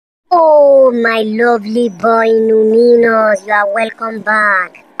Oh, my lovely boy Numinous, you are welcome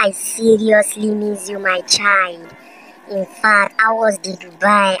back. I seriously miss you, my child. In fact, I was the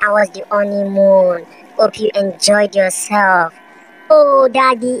Dubai, I was the honeymoon. Hope you enjoyed yourself. Oh,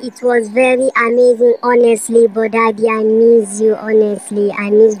 daddy, it was very amazing, honestly. But daddy, I miss you, honestly. I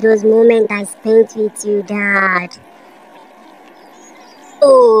miss those moments I spent with you, dad.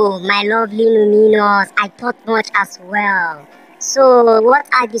 Oh, my lovely Numinous, I thought much as well. So, what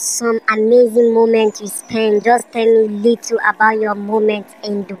are some amazing moments you spent? Just tell me little about your moments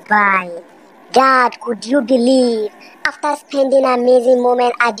in Dubai. Dad, could you believe? After spending an amazing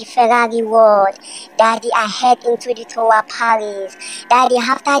moment at the Ferrari World, Daddy, I head into the Tower Paris. Daddy,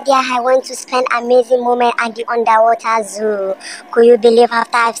 after that, I went to spend an amazing moment at the underwater zoo. Could you believe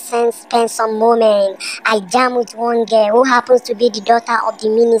after I've spent some moment, I jam with one girl who happens to be the daughter of the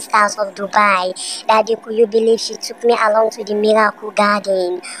ministers of Dubai. Daddy, could you believe she took me along to the Miracle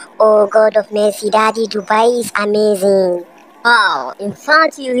Garden? Oh, God of mercy, Daddy, Dubai is amazing. Wow, in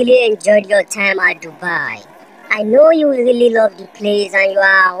fact, you really enjoyed your time at Dubai. I know you really love the place and you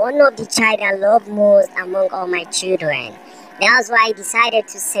are one of the child I love most among all my children. That's why I decided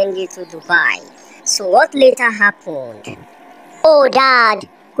to send you to Dubai. So what later happened? Oh, Dad,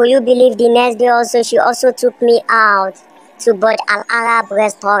 could you believe the next day she also took me out to Burj Al Arab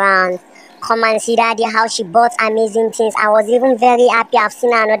restaurant. Come and see Daddy how she bought amazing things. I was even very happy I've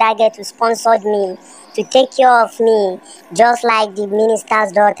seen another girl to sponsor me, to take care of me, just like the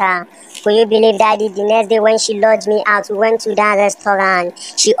minister's daughter. Could you believe, Daddy, the next day when she lodged me out, we went to that restaurant.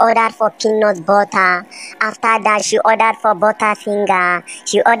 She ordered for peanut butter. After that, she ordered for butterfinger.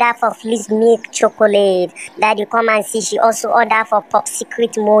 She ordered for fleece milk chocolate. Daddy, come and see, she also ordered for Pop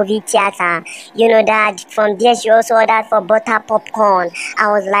Secret movie theater. You know that from there, she also ordered for butter popcorn. I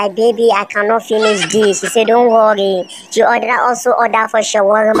was like, baby, I cannot finish this. She said, don't worry. She also ordered for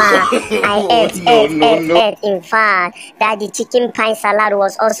shawarma. I ate. In fact, that the chicken pie salad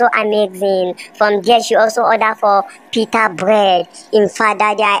was also amazing. From there, she also ordered for pita bread. In fact,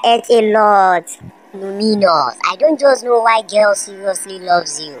 Daddy, I ate a lot. Numinous, I don't just know why girls seriously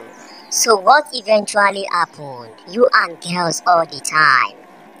loves you. So what eventually happened? You and girls all the time.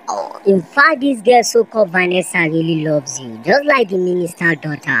 Oh, in fact, this girl so-called Vanessa really loves you, just like the minister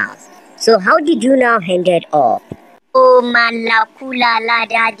daughters. So how did you now end it up? Oh, Malakulala,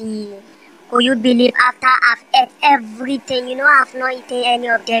 Daddy. Could you believe after I've ate everything? You know, I've not eaten any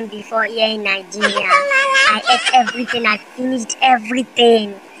of them before here in Nigeria. I ate everything. I finished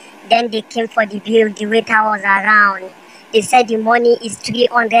everything. Then they came for the bill. The waiter was around. They said the money is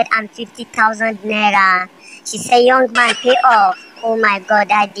 350,000 naira. She said, young man, pay off. Oh my God,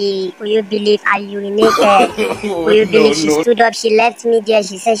 Daddy, could you believe I urinated? Could you believe she stood up, she left me there,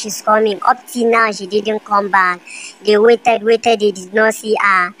 she said she's coming. Up till now, she didn't come back. They waited, they did not see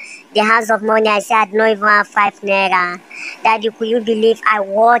her. The house of money, I said, I'd not even have 5 naira. Daddy, could you believe I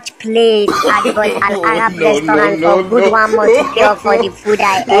watched plays at an Arab restaurant for good 1 month to pay off for the food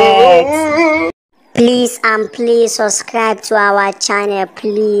I ate? Please and please subscribe to our channel,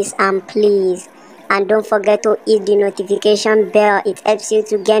 please and please. And don't forget to hit the notification bell. It helps you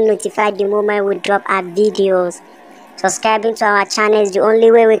to get notified the moment we drop our videos. Subscribing to our channel is the only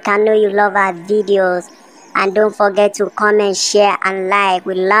way we can know you love our videos. And don't forget to comment, share and like.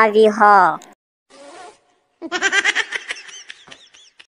 We love you all.